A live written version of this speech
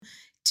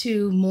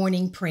to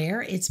morning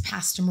prayer. It's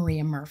Pastor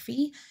Maria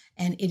Murphy,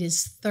 and it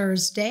is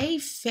Thursday,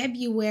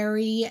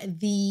 February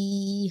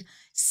the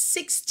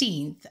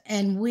 16th,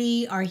 and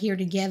we are here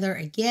together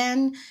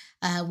again.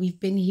 We've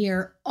been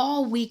here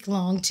all week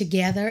long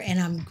together, and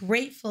I'm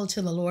grateful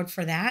to the Lord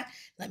for that.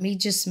 Let me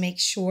just make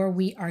sure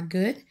we are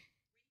good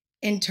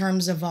in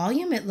terms of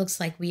volume. It looks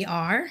like we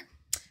are.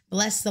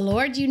 Bless the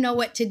Lord. You know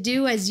what to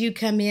do as you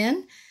come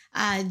in.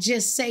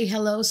 Just say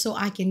hello so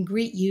I can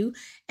greet you.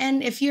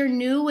 And if you're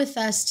new with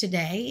us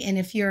today, and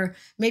if you're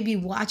maybe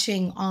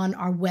watching on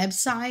our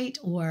website,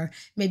 or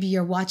maybe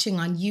you're watching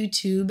on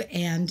YouTube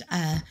and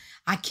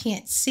I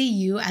can't see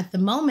you at the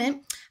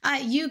moment,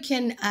 you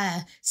can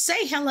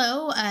say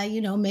hello,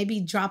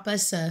 maybe drop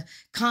us a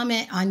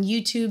comment on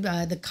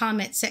YouTube. The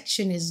comment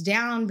section is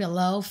down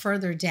below,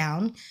 further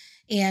down.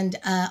 And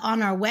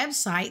on our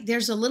website,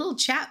 there's a little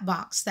chat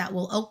box that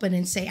will open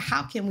and say,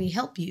 how can we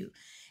help you?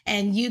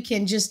 And you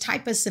can just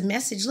type us a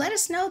message. Let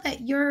us know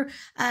that you're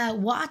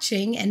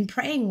watching and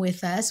praying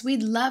with us.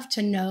 We'd love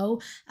to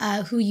know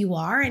who you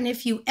are. And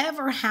if you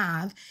ever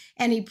have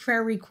any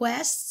prayer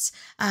requests,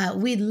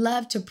 we'd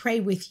love to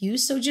pray with you.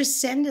 So just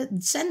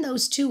send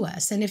those to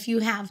us. And if you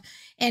have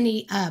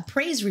any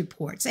praise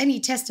reports, any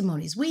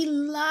testimonies, we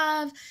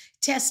love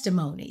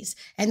testimonies.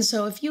 And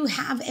so if you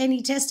have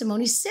any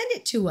testimonies, send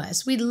it to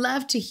us. We'd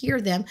love to hear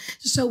them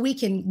so we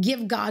can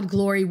give God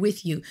glory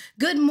with you.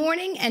 Good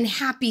morning and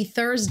happy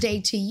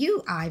Thursday to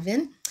you,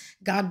 Ivan.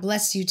 God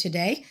bless you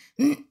today.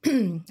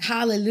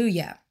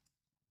 Hallelujah.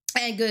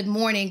 And good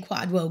morning,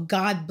 Quadwo.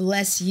 God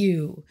bless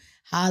you.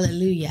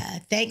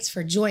 Hallelujah. Thanks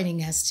for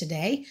joining us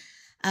today.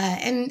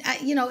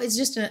 It's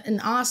just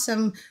an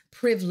awesome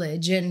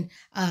privilege and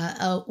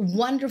a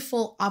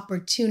wonderful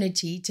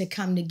opportunity to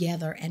come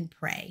together and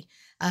pray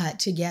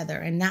together.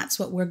 And that's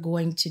what we're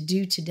going to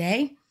do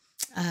today.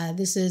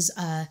 This is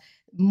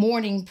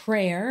morning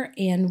prayer,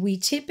 and we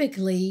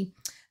typically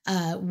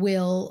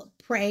will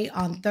pray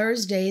on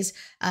Thursdays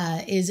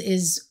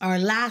is our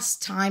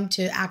last time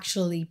to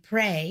actually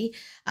pray.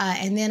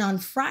 And then on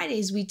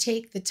Fridays, we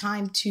take the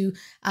time to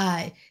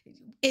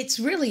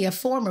it's really a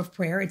form of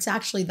prayer. It's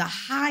actually the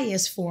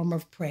highest form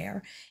of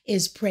prayer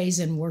is praise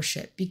and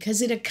worship, because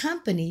it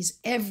accompanies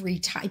every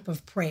type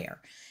of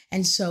prayer.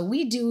 And so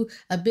we do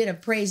a bit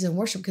of praise and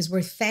worship because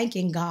we're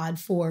thanking God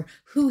for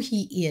who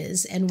he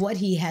is and what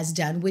he has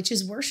done, which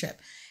is worship.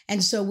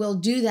 And so we'll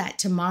do that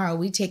tomorrow.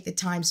 We take the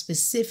time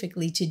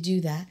specifically to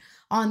do that.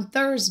 On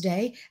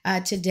Thursday,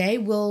 today,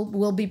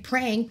 we'll be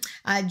praying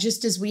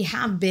just as we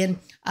have been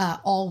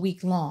all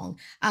week long.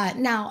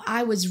 Now,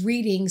 I was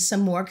reading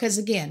some more because,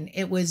 again,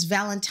 it was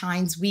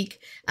Valentine's week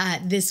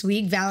this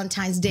week.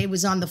 Valentine's Day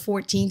was on the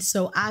 14th.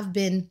 So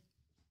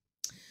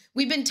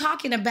we've been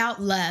talking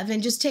about love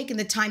and just taking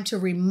the time to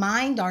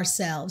remind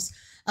ourselves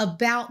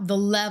about the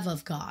love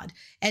of God.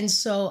 And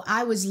so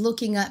I was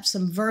looking up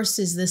some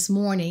verses this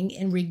morning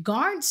in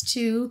regards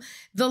to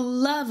the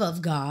love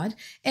of God,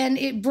 and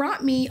it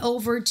brought me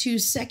over to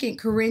 2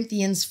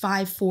 Corinthians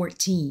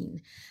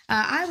 5:14.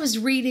 I was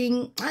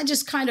reading, I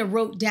just kind of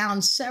wrote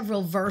down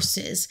several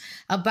verses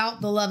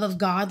about the love of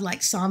God,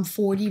 like Psalm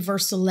 40,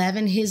 verse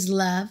 11, his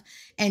love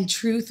and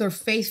truth or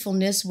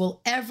faithfulness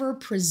will ever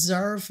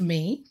preserve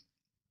me.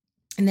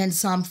 And then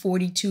Psalm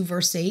 42,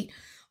 verse 8,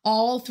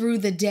 all through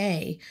the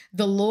day,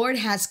 the Lord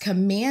has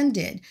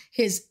commanded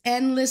his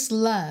endless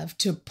love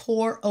to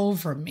pour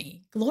over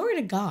me. Glory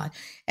to God.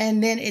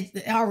 And then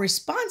our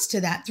response to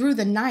that, through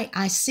the night,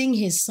 I sing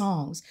his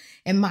songs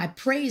and my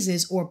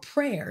praises or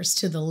prayers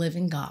to the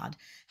living God.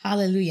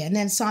 Hallelujah. And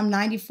then Psalm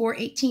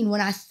 94:18, when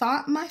I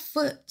thought my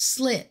foot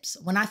slips,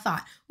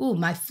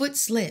 my foot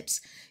slips,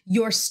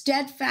 your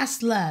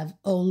steadfast love,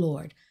 O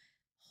Lord,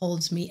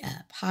 holds me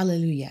up.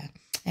 Hallelujah.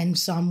 And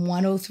Psalm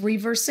 103,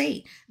 verse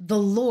 8, the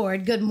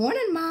Lord, good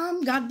morning,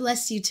 Mom. God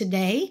bless you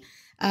today.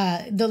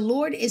 The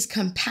Lord is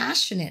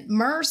compassionate,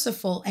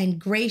 merciful, and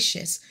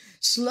gracious,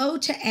 slow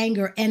to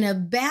anger, and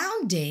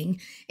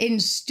abounding in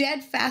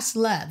steadfast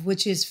love,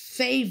 which is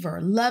favor,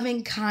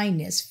 loving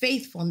kindness,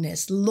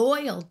 faithfulness,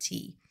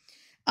 loyalty,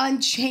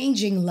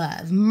 unchanging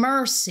love,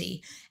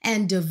 mercy,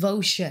 and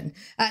devotion.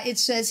 It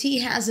says he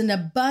has an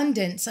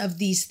abundance of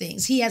these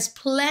things. He has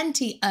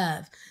plenty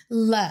of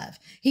love.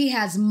 He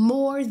has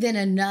more than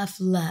enough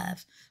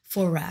love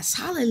for us.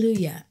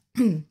 Hallelujah.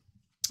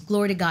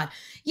 Glory to God.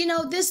 You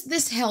know,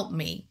 this helped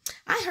me.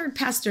 I heard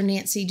Pastor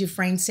Nancy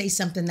Dufresne say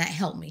something that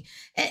helped me.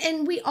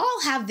 And we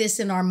all have this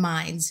in our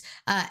minds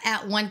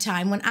at one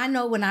time. When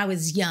I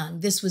was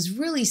young, this was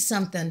really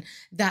something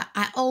that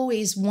I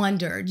always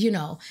wondered,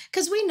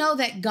 because we know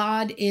that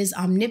God is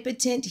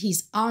omnipotent.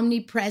 He's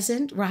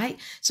omnipresent, right?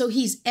 So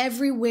he's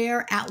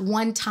everywhere at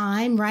one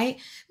time, right?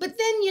 But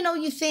then,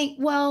 you think,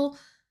 well,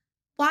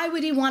 why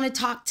would he want to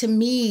talk to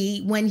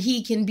me when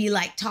he can be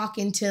like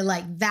talking to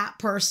like that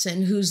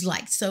person who's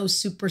like so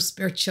super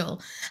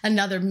spiritual,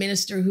 another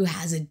minister who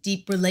has a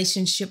deep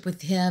relationship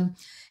with him?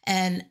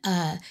 And,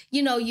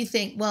 you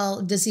think,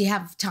 well, does he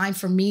have time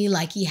for me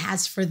like he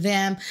has for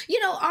them?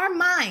 Our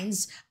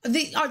minds,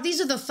 these are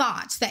the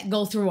thoughts that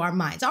go through our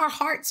minds. Our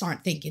hearts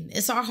aren't thinking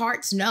this. Our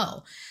hearts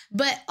know.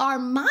 But our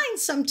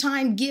minds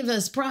sometimes give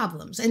us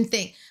problems and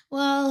think,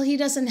 well, he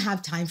doesn't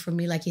have time for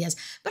me like he has.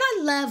 But I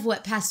love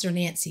what Pastor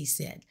Nancy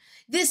said.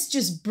 This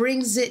just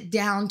brings it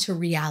down to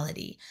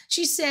reality.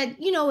 She said,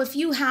 if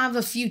you have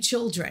a few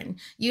children,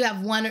 you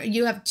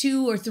have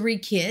 2 or 3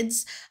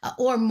 kids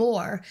or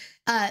more,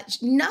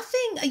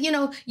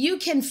 nothing, you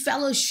can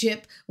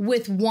fellowship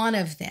with one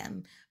of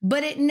them,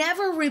 but it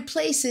never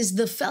replaces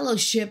the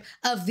fellowship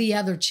of the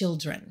other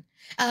children.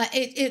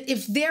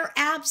 If they're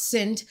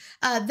absent,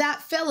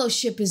 that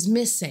fellowship is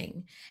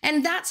missing.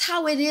 And that's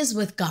how it is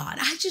with God.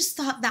 I just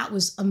thought that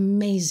was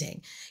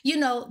amazing.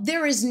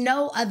 There is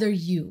no other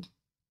you.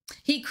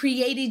 He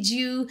created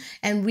you,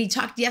 and we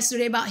talked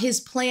yesterday about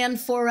his plan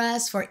for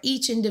us, for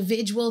each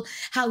individual,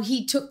 how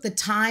he took the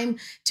time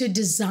to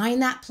design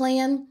that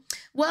plan.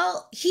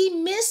 Well, he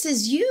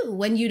misses you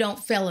when you don't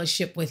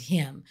fellowship with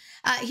him.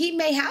 He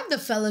may have the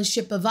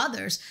fellowship of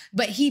others,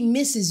 but he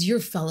misses your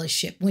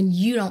fellowship when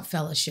you don't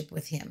fellowship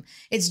with him.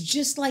 It's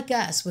just like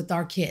us with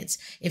our kids.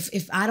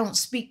 If I don't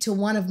speak to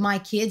one of my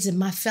kids and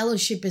my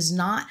fellowship is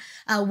not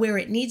where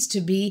it needs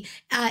to be,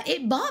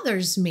 it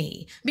bothers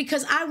me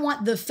because I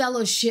want the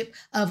fellowship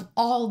of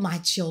all my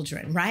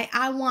children, right?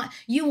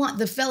 You want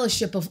the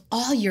fellowship of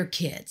all your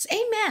kids.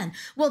 Amen.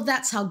 Well,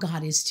 that's how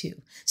God is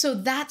too. So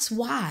that's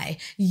why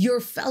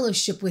your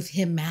fellowship with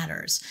him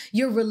matters.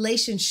 Your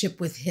relationship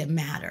with him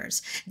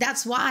matters.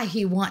 That's why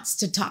he wants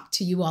to talk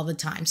to you all the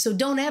time. So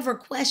don't ever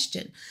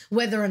question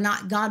whether or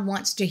not God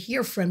wants to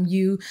hear from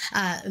you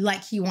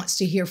like he wants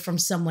to hear from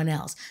someone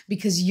else,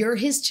 because you're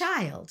his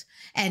child.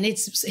 And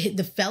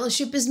the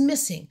fellowship is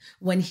missing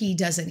when he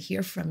doesn't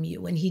hear from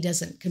you, when he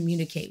doesn't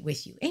communicate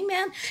with you.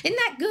 Amen. Isn't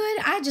that good?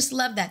 I just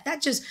love that.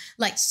 That just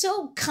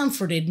so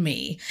comforted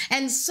me.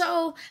 And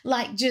so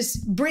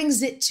just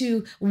brings it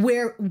to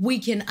where we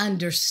can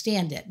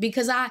understand it,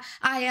 because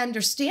I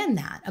understand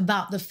that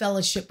about the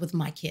fellowship with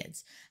my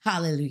kids.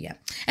 Hallelujah.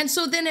 And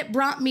so then it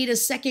brought me to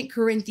 2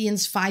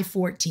 Corinthians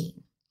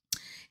 5:14.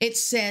 It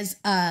says,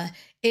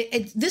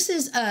 this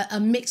is a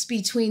mix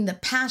between the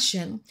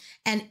Passion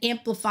and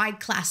Amplified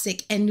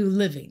Classic and New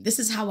Living. This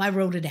is how I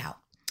wrote it out.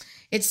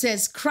 It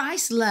says,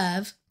 Christ's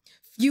love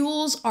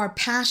fuels our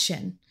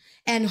passion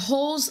and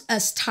holds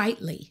us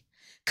tightly,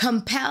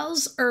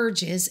 compels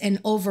urges and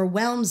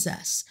overwhelms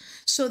us,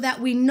 so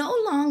that we no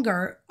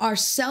longer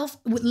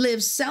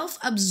live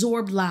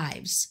self-absorbed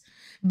lives,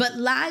 but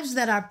lives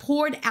that are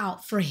poured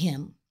out for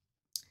him,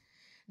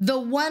 the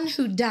one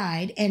who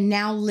died and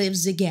now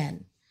lives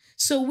again.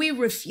 So we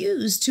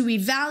refuse to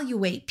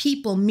evaluate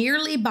people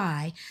merely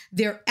by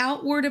their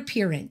outward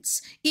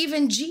appearance.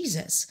 Even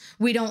Jesus,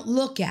 we don't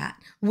look at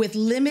with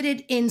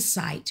limited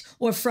insight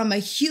or from a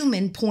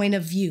human point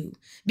of view,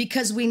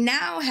 because we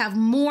now have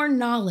more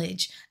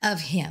knowledge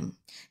of him.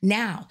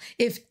 Now,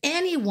 if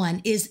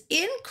anyone is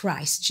in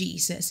Christ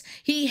Jesus,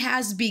 he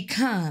has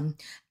become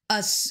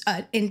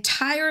an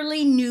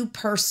entirely new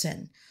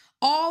person.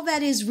 All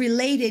that is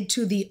related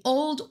to the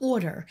old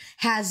order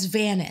has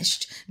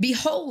vanished.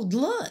 Behold,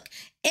 look,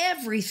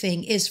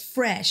 everything is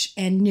fresh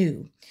and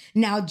new.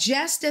 Now,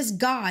 just as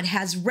God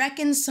has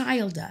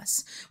reconciled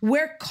us,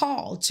 we're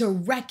called to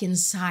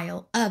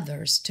reconcile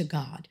others to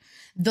God.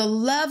 The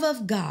love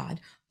of God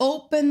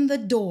opened the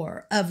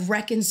door of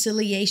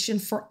reconciliation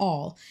for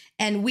all,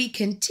 and we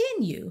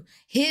continue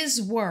his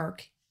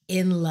work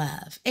in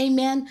love.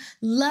 Amen.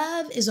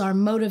 Love is our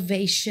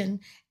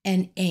motivation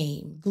and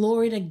aim.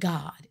 Glory to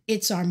God.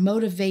 It's our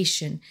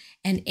motivation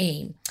and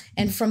aim.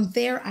 And from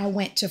there, I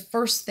went to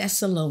 1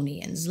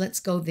 Thessalonians. Let's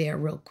go there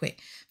real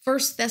quick. 1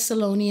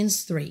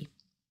 Thessalonians 3,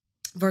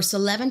 verse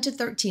 11 to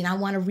 13. I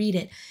want to read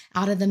it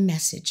out of the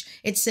Message.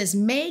 It says,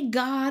 may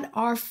God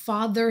our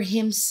Father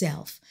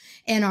himself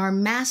and our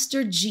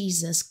Master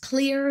Jesus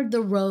clear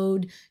the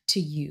road to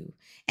you.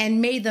 And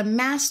may the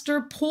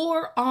Master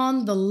pour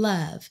on the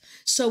love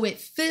so it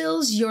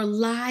fills your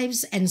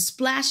lives and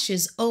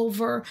splashes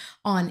over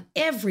on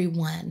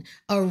everyone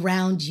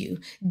around you,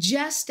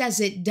 just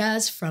as it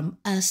does from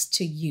us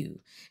to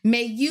you.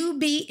 May you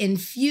be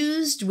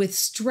infused with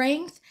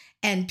strength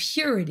and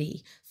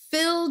purity,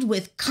 filled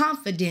with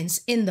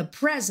confidence in the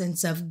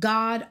presence of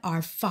God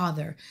our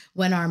Father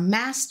when our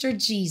Master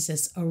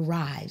Jesus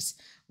arrives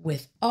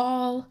with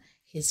all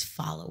his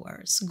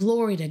followers.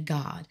 Glory to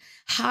God.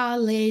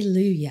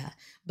 Hallelujah.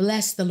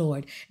 Bless the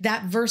Lord.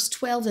 That verse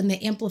 12 in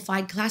the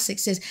Amplified Classic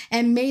says,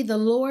 and may the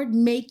Lord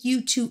make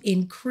you to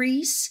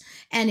increase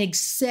and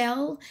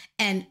excel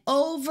and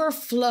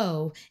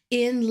overflow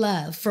in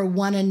love for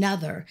one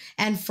another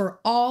and for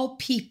all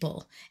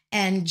people,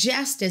 and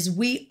just as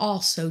we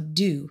also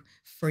do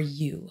for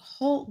you.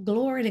 Oh,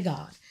 glory to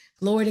God.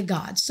 Glory to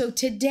God. So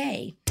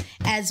today,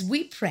 as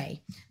we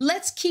pray,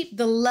 let's keep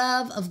the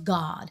love of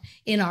God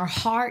in our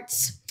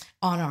hearts,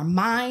 on our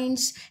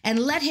minds, and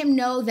let him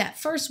know that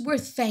first we're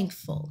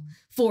thankful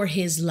for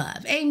his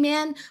love.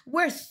 Amen.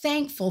 We're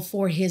thankful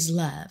for his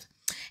love.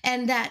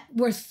 and that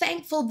we're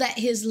thankful that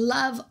his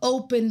love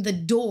opened the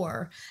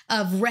door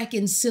of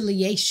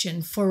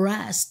reconciliation for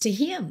us to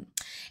him.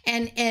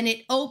 And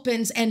it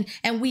opens, and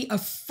we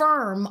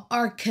affirm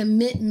our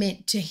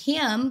commitment to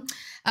him,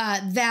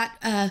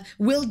 that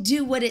we'll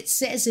do what it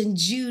says in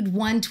Jude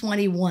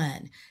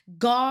 1:21.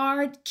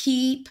 Guard,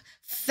 keep,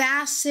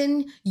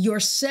 fasten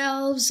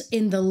yourselves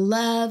in the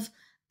love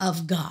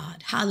of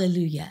God.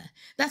 Hallelujah.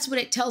 That's what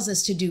it tells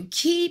us to do.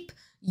 Keep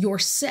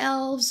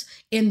yourselves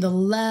in the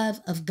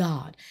love of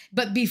God.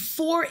 But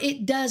before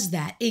it does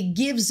that, it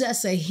gives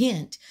us a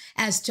hint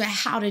as to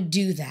how to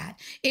do that.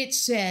 It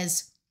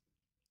says,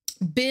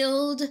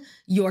 build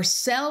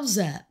yourselves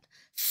up,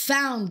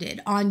 founded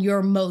on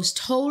your most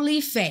holy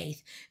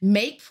faith.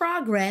 Make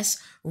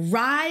progress,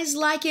 rise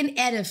like an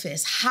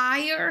edifice,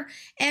 higher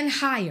and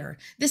higher.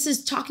 This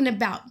is talking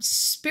about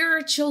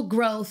spiritual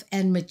growth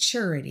and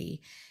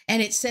maturity.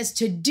 And it says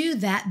to do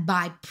that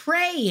by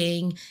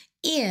praying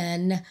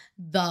in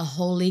the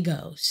Holy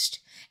Ghost.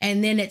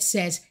 And then it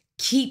says,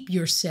 keep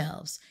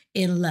yourselves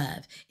in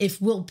love.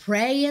 If we'll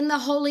pray in the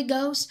Holy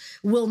Ghost,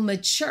 we'll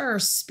mature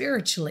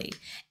spiritually.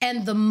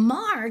 And the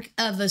mark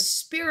of a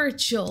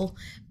spiritual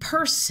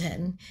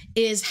person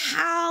is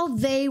how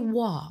they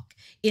walk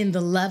in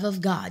the love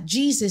of God.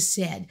 Jesus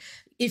said,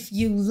 if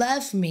you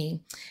love me,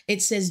 it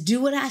says,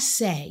 do what I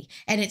say.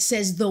 And it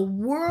says, the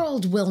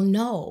world will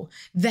know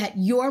that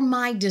you're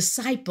my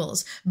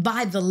disciples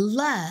by the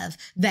love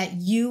that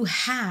you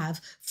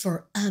have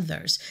for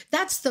others.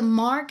 That's the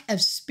mark of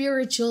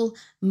spiritual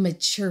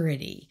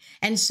maturity.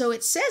 And so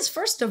it says,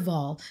 first of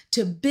all,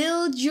 to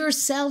build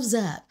yourselves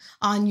up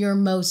on your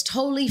most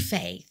holy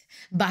faith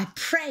by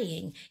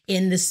praying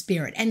in the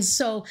Spirit. And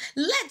so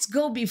let's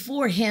go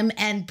before him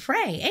and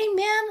pray.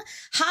 Amen.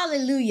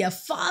 Hallelujah.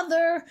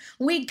 Father,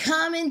 we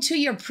come into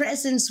your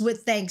presence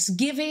with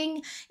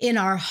thanksgiving in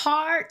our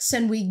hearts,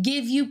 and we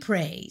give you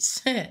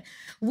praise.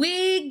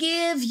 We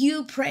give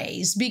you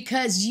praise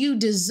because you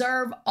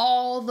deserve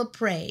all the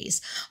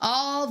praise,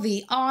 all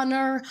the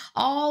honor,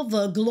 all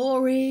the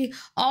glory,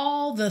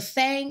 all the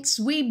thanks.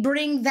 We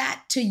bring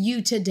that to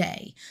you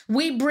today.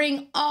 We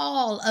bring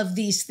all of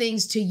these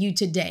things to you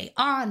today,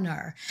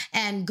 honor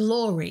and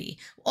glory.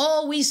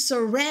 Oh, we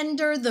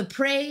surrender the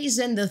praise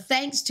and the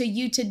thanks to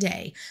you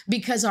today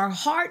because our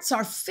hearts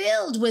are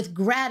filled with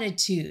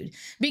gratitude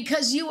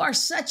because you are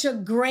such a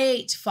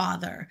great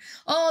Father.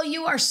 Oh,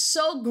 you are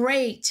so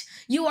great.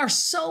 You are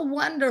so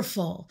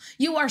wonderful.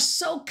 You are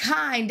so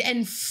kind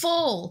and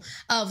full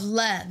of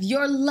love.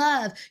 Your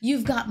love,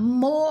 you've got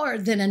more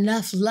than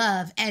enough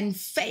love and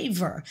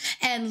favor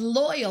and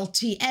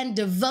loyalty and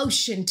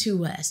devotion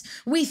to us.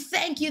 We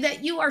thank you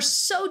that you are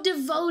so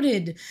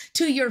devoted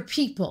to your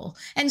people.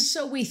 And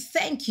so we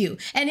thank you.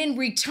 And in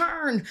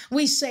return,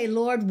 we say,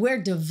 Lord,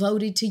 we're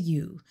devoted to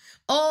you.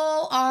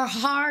 Oh, our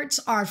hearts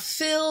are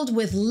filled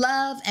with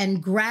love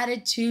and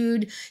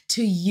gratitude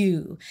to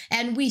you.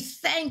 And we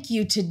thank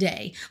you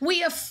today.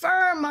 We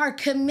affirm our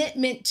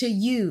commitment to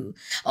you.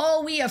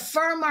 Oh, we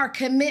affirm our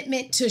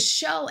commitment to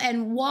show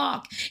and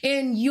walk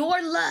in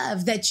your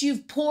love that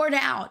you've poured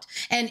out,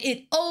 and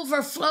it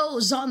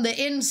overflows on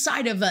the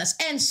inside of us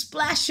and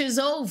splashes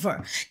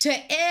over to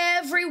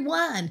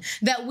everyone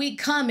that we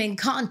come in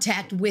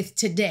contact with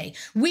today.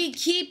 We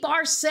keep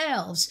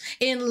ourselves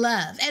in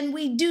love, and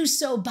we do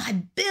so by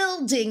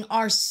building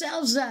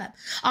ourselves up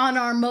on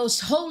our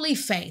most holy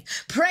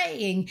faith,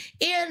 praying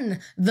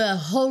in the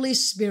Holy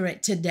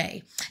Spirit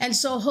today. And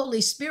so, Holy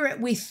Spirit,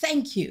 we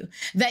thank you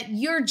that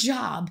your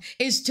job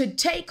is to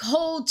take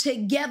hold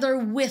together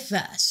with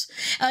us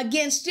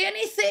against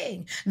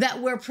anything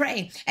that we're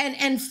praying,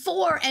 and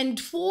for and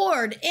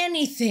toward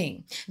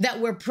anything that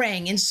we're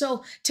praying. And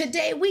so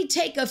today we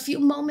take a few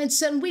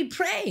moments and we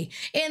pray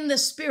in the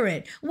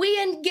Spirit.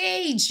 We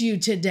engage you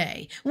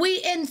today.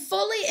 We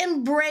fully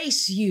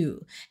embrace you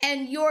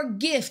and your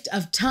gift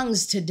of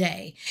tongues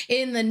today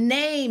in the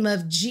name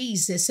of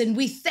Jesus. And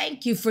we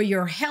thank you for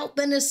your help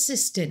and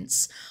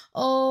assistance.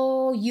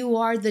 Oh, you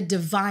are the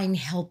divine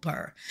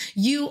helper.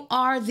 You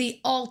are the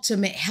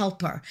ultimate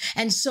helper.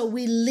 And so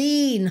we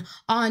lean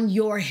on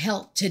your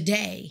help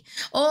today.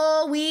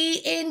 Oh,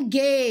 we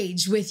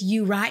engage with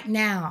you right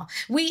now.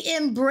 We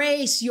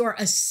embrace your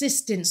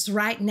assistance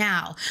right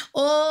now.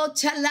 Oh,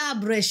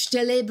 talabrish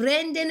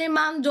telebrendene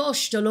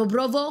mandosh lo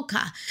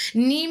provoca.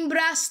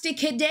 Nimbrasti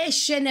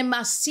kedeshene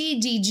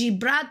masidi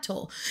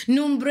gibrato.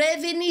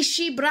 Numbrevini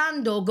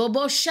shibrando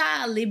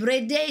goboshali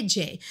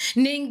bredeje.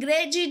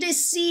 Ningregi de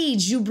si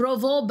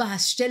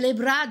Jubrovobas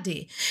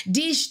celebrade,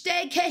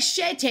 diste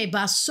keshete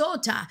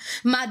basota,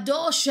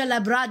 madosha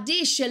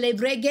labradisha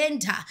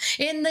lebregenta,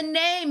 in the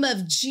name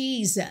of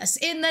Jesus,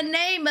 in the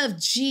name of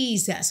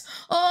Jesus.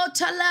 O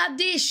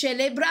taladisha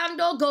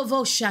lebrando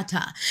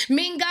govoshata,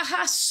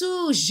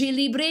 mingahasu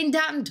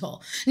gilibrindanto,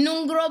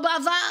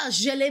 nungrobava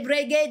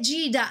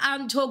gelebregegida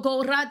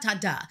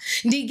antogoratada,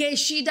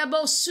 digeshida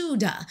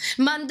bosuda,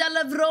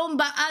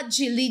 mandalavromba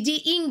agili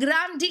di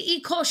ingrandi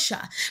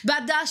ikosha,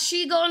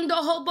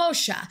 badashigondo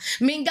kobosha.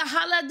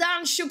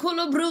 Mingahaladan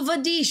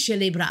shukulubruva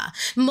libra.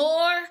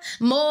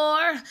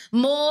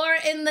 More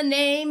in the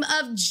name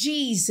of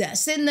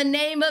Jesus. In the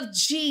name of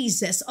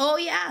Jesus. Oh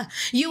yeah,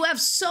 you have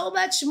so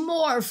much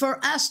more for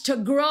us to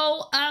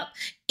grow up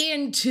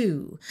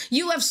into.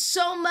 You have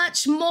so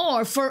much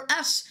more for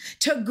us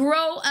to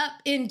grow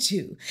up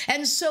into.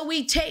 And so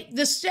we take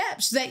the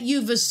steps that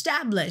you've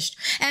established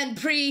and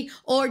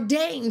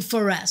preordained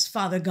for us,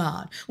 Father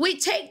God. We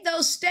take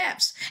those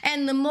steps,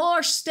 and the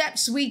more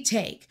steps we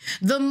take,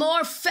 the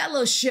more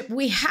fellowship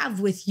we have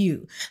with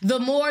you, the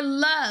more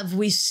love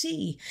we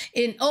see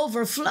in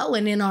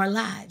overflowing in our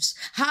lives.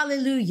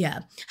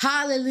 Hallelujah.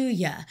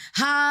 Hallelujah.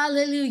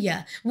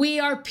 Hallelujah.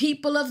 We are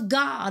people of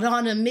God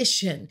on a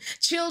mission,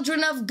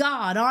 children of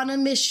God on a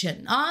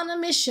mission, on a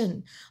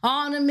mission,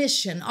 on a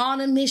mission, on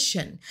a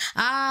mission.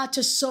 To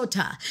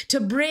sota,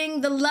 to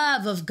bring the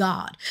love of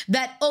God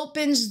that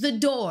opens the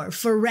door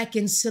for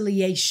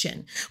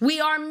reconciliation. We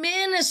are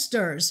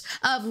ministers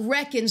of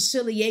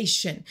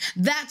reconciliation.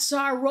 That's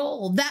our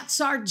role.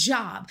 That's our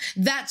job.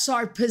 That's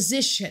our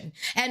position.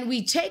 And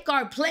we take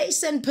our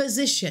place and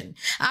position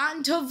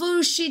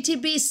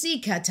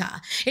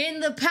antovushitibisikata, in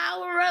the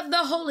power of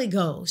the Holy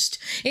Ghost.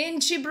 In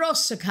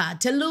Chibrosaka,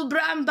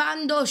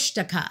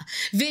 Telubrambandoshtaka.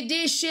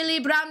 Vidishili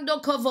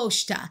brando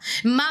kovoshta,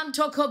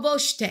 manto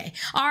kovoshte.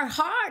 Our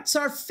hearts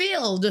are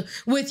filled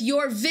with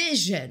your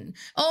vision.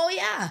 Oh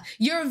yeah,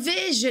 your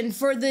vision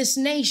for this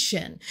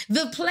nation,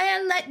 the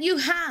plan that you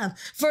have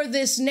for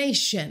this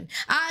nation.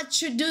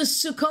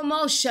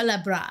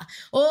 Achudusukomoshalabra.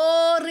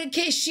 Oh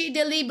rikishi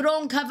de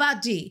libron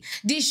kavati.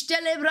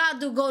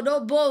 Dishtelebrado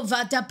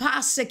godobova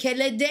tapase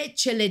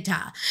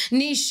keledecheleta.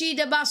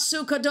 Nishida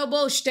basuka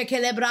doboshte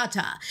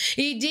kelebrata.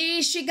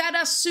 Idi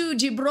shigara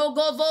suji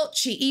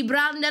brogovochi.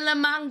 Ibrandele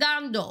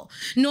mangando,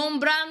 non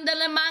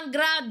brandele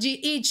mangraggi,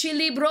 ichi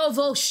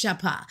librovo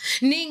shapa.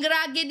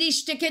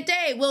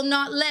 Ningragidishtekete will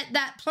not let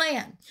that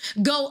plan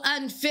go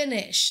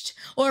unfinished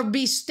or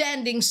be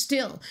standing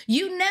still.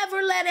 You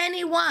never let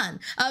any one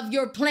of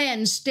your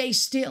plans stay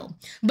still,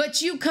 but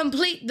you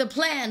complete the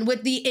plan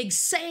with the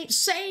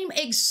same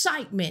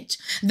excitement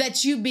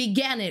that you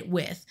began it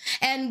with.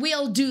 And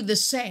we'll do the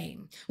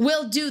same.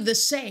 We'll do the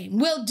same.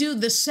 We'll do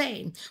the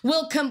same.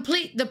 We'll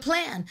complete the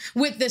plan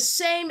with the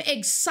same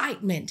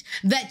excitement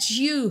that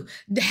you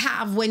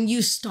have when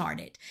you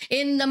started.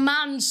 In the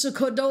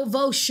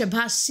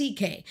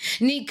mansukodovoshabasike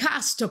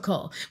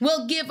nikastoko,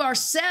 we'll give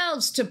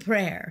ourselves to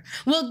prayer.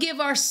 We'll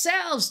give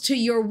ourselves to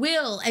your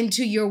will and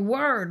to your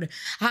word.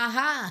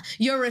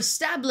 Your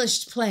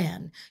established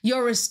plan,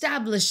 your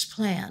established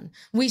plan.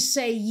 We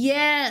say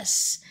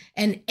yes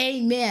and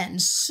amen.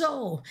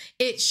 So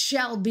it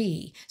shall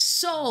be.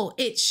 So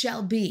it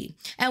shall be.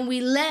 And we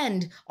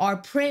lend our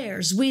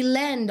prayers. We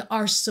lend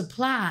our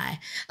supply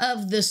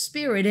of the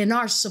Spirit and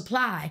our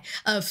supply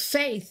of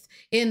faith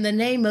in the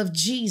name of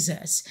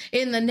Jesus,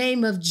 in the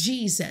name of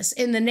Jesus,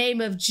 in the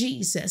name of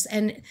Jesus.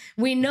 And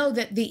we know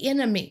that the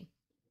enemy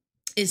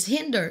is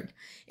hindered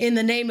in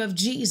the name of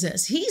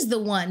Jesus. He's the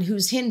one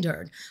who's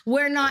hindered.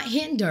 We're not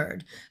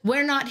hindered.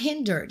 We're not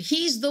hindered.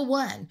 He's the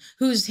one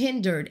who's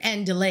hindered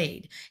and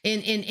delayed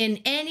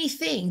in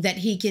anything that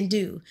he can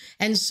do.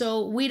 And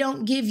so we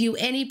don't give you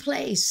any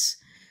place.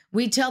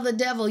 We tell the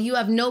devil, you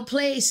have no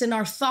place in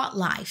our thought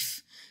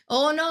life.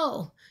 Oh,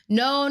 no,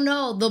 no,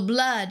 no. The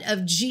blood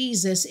of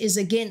Jesus is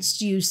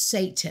against you,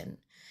 Satan.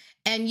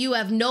 And you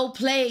have no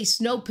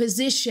place, no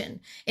position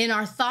in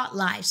our thought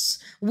lives.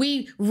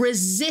 We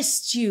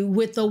resist you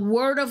with the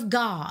word of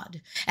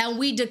God. And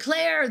we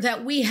declare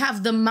that we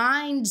have the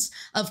minds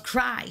of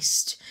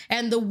Christ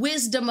and the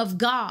wisdom of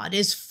God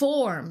is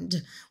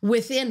formed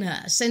within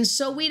us. And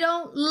so we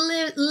don't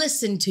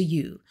listen to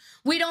you.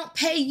 We don't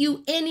pay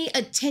you any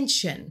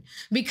attention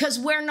because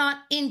we're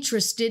not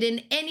interested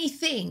in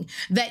anything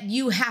that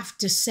you have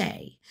to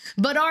say.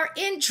 But our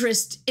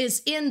interest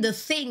is in the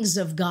things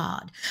of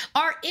God.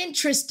 Our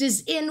interest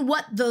is in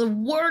what the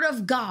word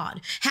of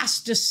God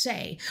has to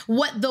say,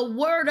 what the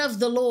word of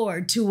the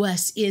Lord to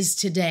us is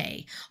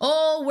today.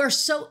 Oh, we're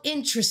so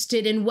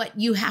interested in what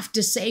you have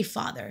to say,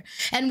 Father.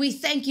 And we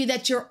thank you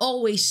that you're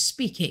always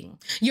speaking.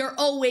 You're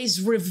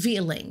always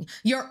revealing.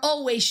 You're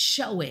always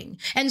showing.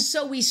 And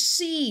so we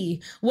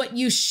see what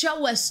you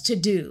show us to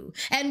do.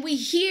 And we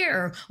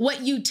hear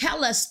what you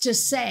tell us to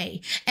say.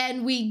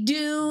 And we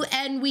do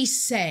and we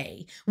say.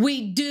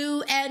 We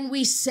do and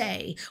we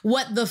say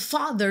what the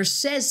Father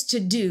says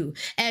to do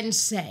and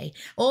say.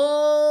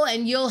 Oh,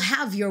 and you'll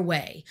have your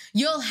way.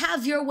 You'll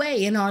have your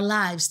way in our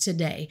lives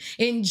today.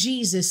 In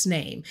Jesus'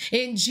 name.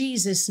 In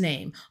Jesus'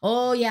 name.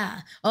 Oh,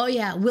 yeah. Oh,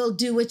 yeah. We'll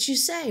do what you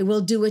say.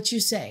 We'll do what you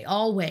say.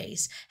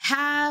 Always.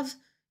 Have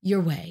your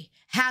way.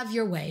 Have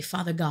your way,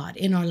 Father God,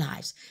 in our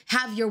lives.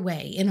 Have your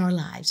way in our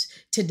lives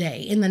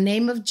today. In the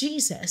name of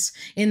Jesus.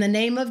 In the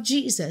name of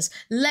Jesus.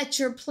 Let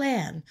your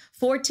plan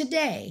for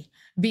today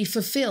be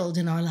fulfilled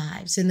in our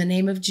lives in the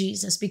name of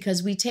Jesus,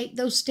 because we take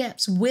those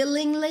steps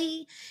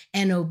willingly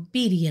and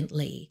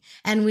obediently.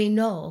 And we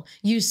know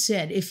you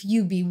said, if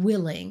you be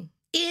willing,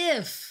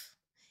 if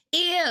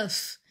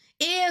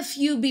if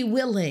you be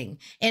willing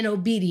and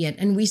obedient.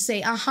 And we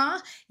say,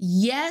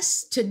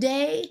 yes,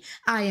 today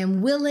I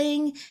am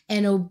willing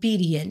and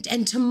obedient.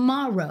 And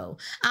tomorrow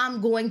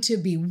I'm going to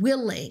be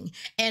willing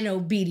and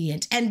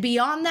obedient. And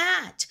beyond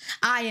that,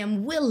 I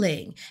am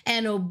willing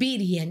and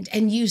obedient.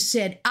 And you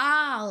said,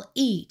 I'll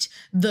eat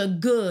the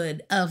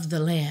good of the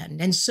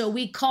land. And so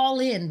we call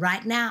in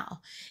right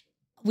now.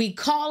 We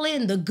call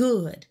in the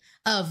good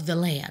of the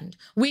land.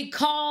 We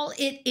call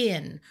it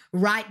in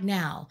right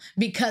now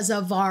because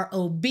of our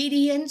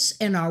obedience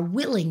and our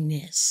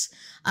willingness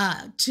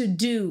to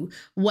do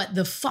what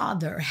the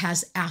Father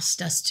has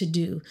asked us to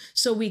do.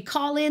 So we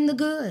call in the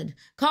good,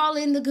 call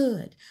in the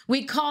good.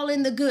 We call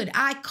in the good.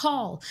 I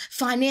call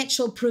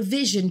financial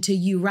provision to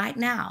you right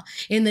now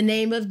in the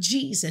name of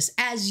Jesus.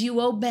 As you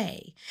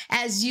obey,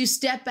 as you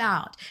step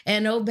out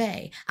and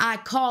obey, I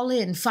call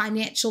in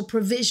financial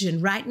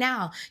provision right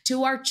now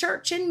to our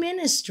church and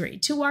ministry,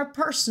 to our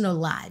personal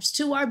lives,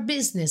 to our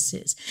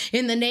businesses.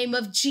 In the name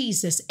of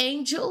Jesus,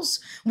 angels,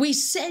 we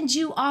send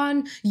you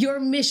on your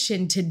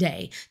mission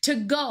today to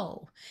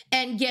go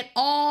and get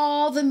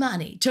all the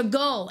money, to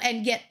go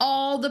and get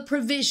all the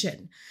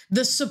provision,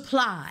 the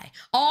supply,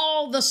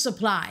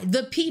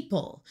 the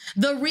people,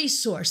 the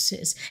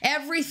resources,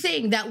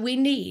 everything that we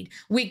need.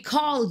 We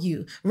call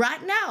you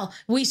right now.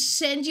 We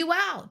send you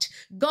out.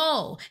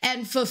 Go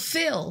and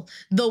fulfill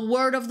the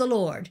word of the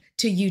Lord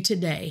to you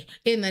today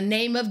in the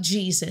name of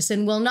Jesus,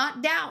 and will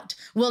not doubt,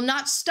 will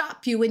not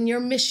stop you in your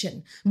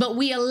mission, but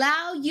we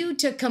allow you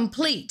to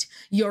complete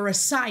your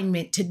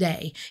assignment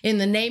today in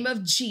the name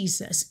of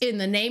Jesus, in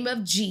the name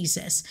of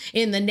Jesus,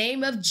 in the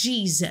name of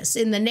Jesus,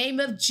 in the name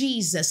of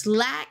Jesus.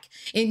 Lack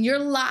in your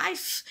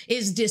life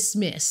is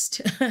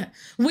dismissed.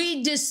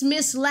 We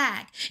dismiss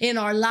lack in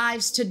our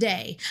lives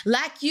today.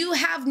 Lack, you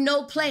have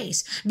no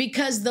place,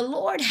 because the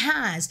Lord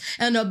has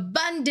an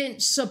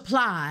abundant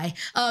supply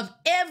of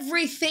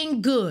everything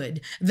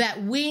good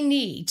that we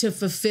need to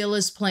fulfill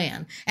his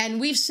plan.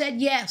 And we've said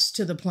yes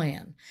to the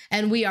plan,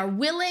 and we are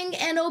willing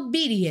and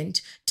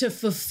obedient to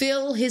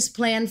fulfill his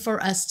plan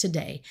for us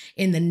today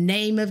in the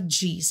name of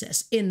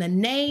Jesus, in the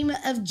name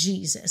of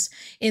Jesus,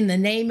 in the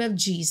name of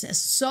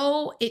Jesus.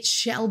 So it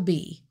shall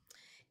be.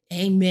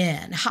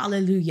 Amen.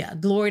 Hallelujah.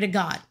 Glory to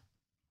God.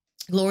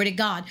 Glory to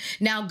God.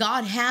 Now,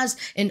 God has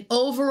an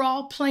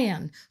overall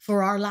plan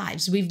for our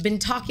lives. We've been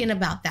talking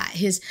about that.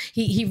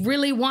 He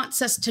really wants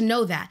us to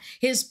know that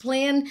his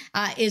plan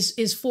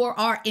is for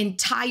our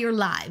entire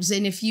lives.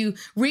 And if you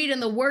read in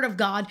the Word of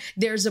God,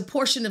 there's a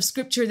portion of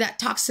Scripture that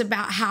talks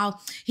about how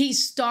he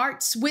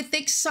starts with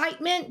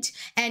excitement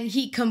and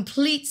he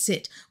completes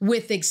it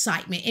with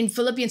excitement. In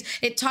Philippians,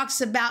 it talks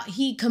about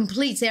he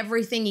completes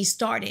everything he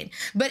started,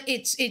 but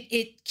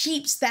it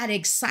keeps that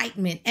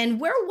excitement. And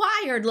we're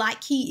wired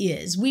like he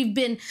is. We've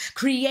been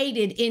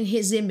created in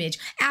his image,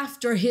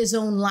 after his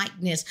own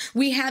likeness.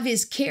 We have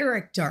his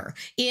character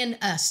in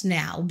us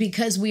now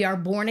because we are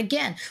born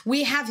again.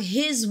 We have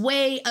his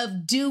way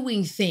of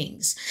doing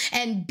things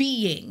and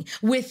being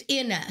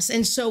within us.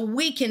 And so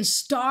we can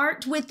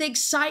start with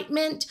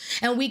excitement,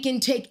 and we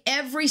can take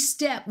every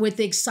step with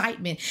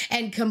excitement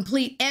and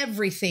complete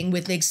everything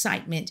with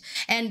excitement.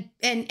 And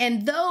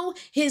though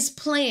his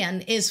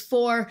plan is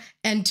for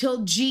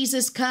until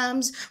Jesus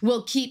comes,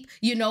 we'll keep,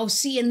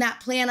 seeing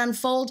that plan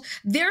unfold.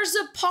 There's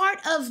a part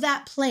of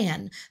that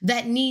plan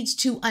that needs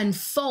to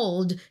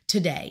unfold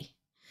today.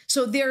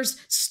 So there's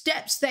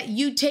steps that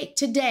you take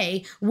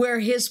today where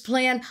his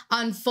plan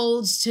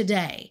unfolds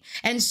today.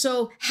 And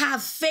so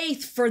have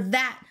faith for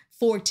that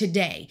for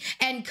today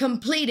and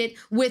complete it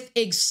with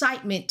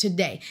excitement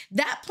today.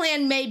 That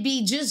plan may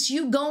be just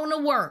you going to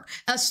work,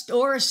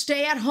 or a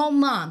stay-at-home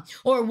mom,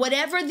 or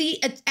whatever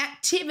the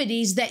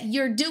activities that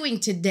you're doing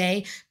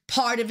today,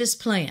 part of his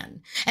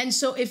plan. And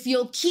so if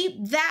you'll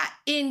keep that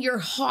in your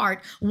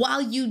heart while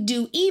you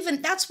do,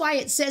 even that's why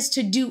it says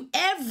to do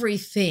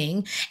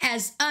everything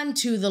as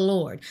unto the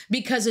Lord,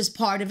 because it's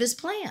part of his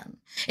plan.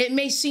 It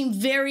may seem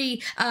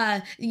very,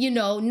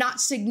 not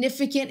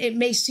significant. It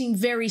may seem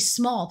very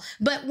small,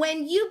 but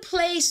when you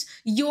place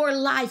your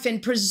life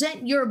and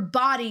present your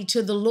body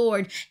to the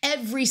Lord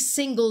every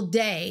single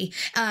day,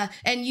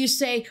 and you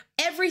say,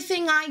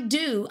 everything I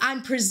do,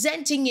 I'm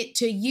presenting it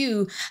to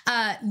you,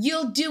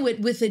 you'll do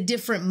it with a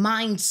different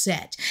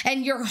mindset,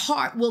 and your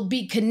heart will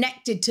be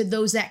connected to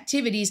those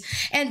activities.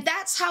 And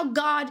that's how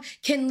God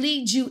can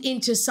lead you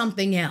into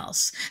something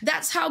else.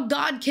 That's how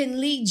God can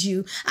lead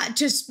you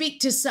to speak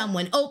to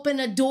someone, open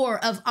a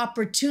door of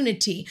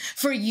opportunity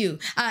for you.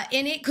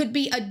 And it could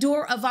be a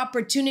door of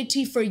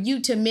opportunity for you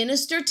to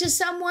minister to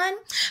someone,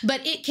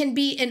 but it can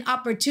be an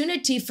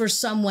opportunity for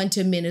someone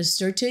to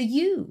minister to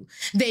you.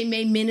 They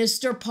may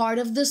minister part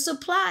of the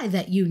supply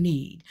that you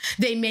need.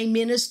 They may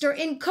minister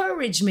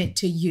encouragement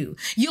to you.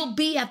 You'll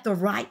be at the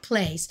right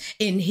place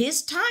in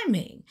his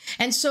timing.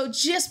 And so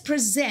just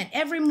present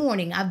every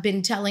morning. I've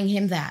been telling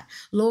him that,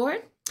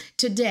 Lord,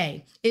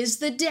 today is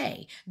the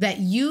day that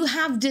you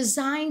have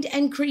designed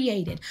and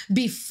created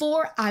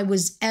before I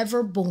was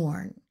ever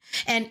born.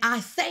 And I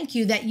thank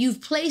you that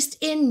you've placed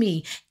in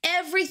me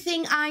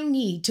everything I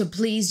need to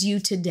please you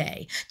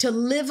today, to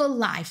live a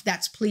life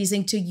that's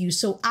pleasing to you.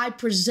 So I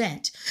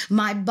present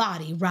my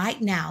body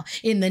right now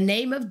in the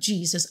name of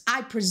Jesus.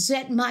 I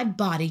present my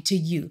body to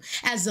you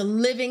as a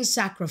living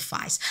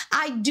sacrifice.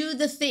 I do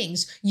the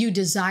things you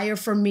desire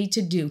for me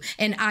to do,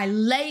 and I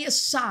lay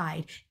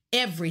aside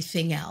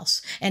everything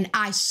else. And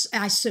I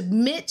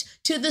submit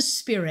to the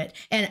Spirit,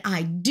 and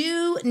I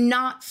do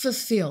not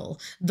fulfill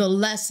the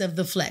lust of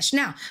the flesh.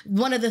 Now,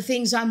 one of the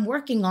things I'm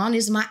working on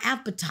is my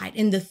appetite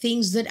and the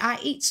things that I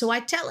eat. So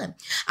I tell him,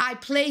 I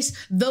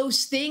place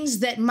those things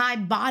that my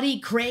body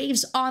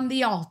craves on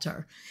the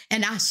altar,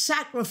 and I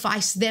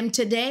sacrifice them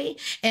today,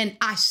 and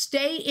I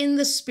stay in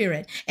the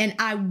Spirit, and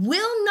I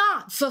will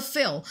not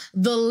fulfill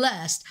the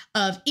lust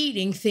of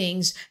eating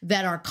things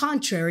that are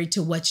contrary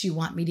to what you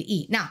want me to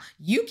eat. Now,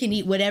 you can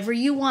eat whatever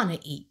you want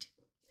to eat,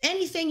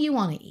 anything you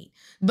want to eat.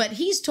 But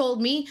he's told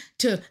me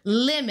to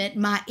limit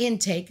my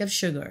intake of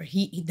sugar.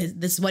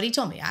 This is what he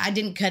told me. I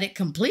didn't cut it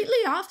completely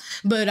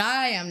off, but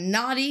I am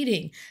not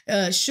eating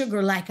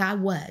sugar like I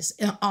was,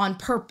 on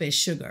purpose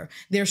sugar.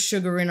 There's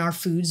sugar in our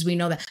foods, we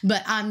know that.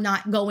 But I'm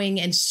not going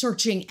and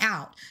searching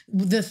out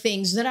the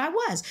things that I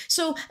was.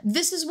 So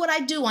this is what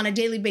I do on a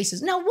daily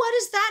basis. Now, what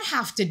does that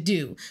have to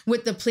do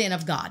with the plan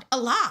of God? A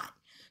lot.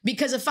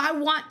 Because if I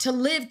want to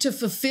live to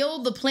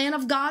fulfill the plan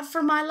of God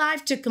for my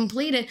life, to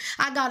complete it,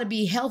 I got to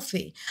be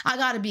healthy. I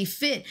got to be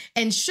fit.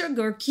 And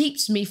sugar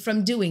keeps me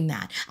from doing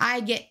that. I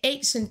get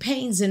aches and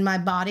pains in my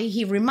body.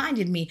 He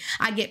reminded me,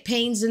 I get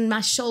pains in my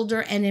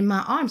shoulder and in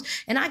my arms.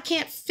 And I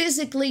can't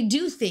physically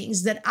do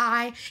things that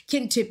I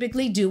can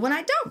typically do when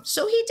I don't.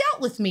 So he dealt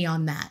with me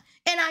on that.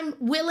 And I'm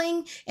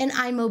willing and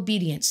I'm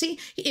obedient. See,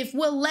 if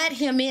we'll let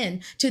him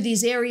in to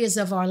these areas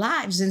of our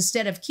lives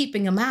instead of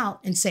keeping him out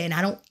and saying,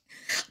 I don't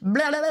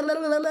blah, blah, blah,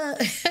 blah, blah.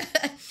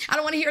 I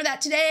don't want to hear that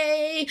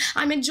today.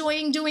 I'm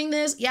enjoying doing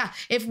this. Yeah,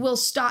 if we'll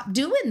stop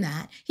doing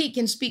that, he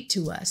can speak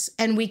to us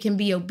and we can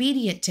be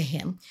obedient to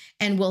him,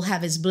 and we'll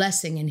have his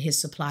blessing and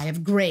his supply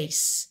of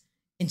grace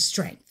and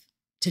strength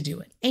to do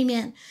it.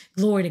 Amen.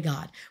 Glory to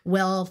God.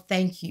 Well,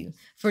 thank you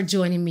for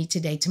joining me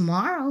today.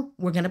 Tomorrow,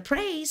 we're going to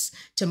praise.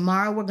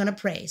 Tomorrow, we're going to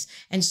praise.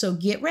 And so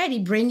get ready.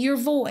 Bring your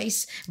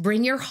voice.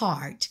 Bring your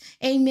heart.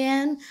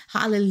 Amen.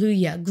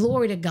 Hallelujah.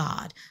 Glory to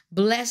God.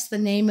 Bless the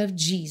name of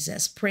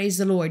Jesus. Praise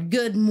the Lord.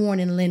 Good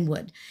morning,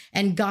 Linwood.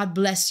 And God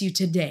bless you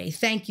today.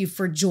 Thank you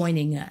for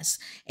joining us.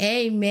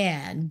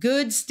 Amen.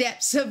 Good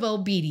steps of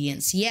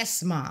obedience.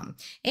 Yes, Mom.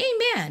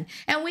 Amen.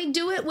 And we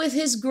do it with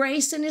his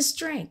grace and his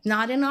strength,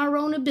 not in our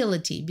own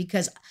ability,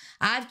 because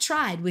I've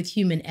tried with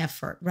human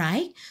effort,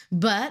 right?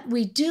 But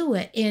we do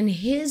it in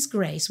his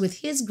grace, with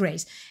his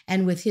grace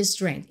and with his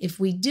strength. If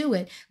we do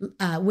it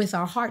with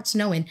our hearts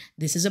knowing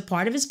this is a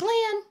part of his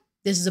plan.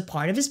 This is a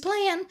part of his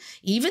plan.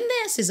 Even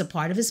this is a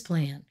part of his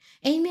plan.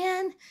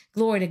 Amen.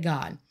 Glory to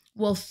God.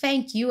 Well,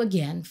 thank you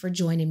again for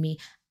joining me.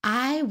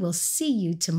 I will see you tomorrow.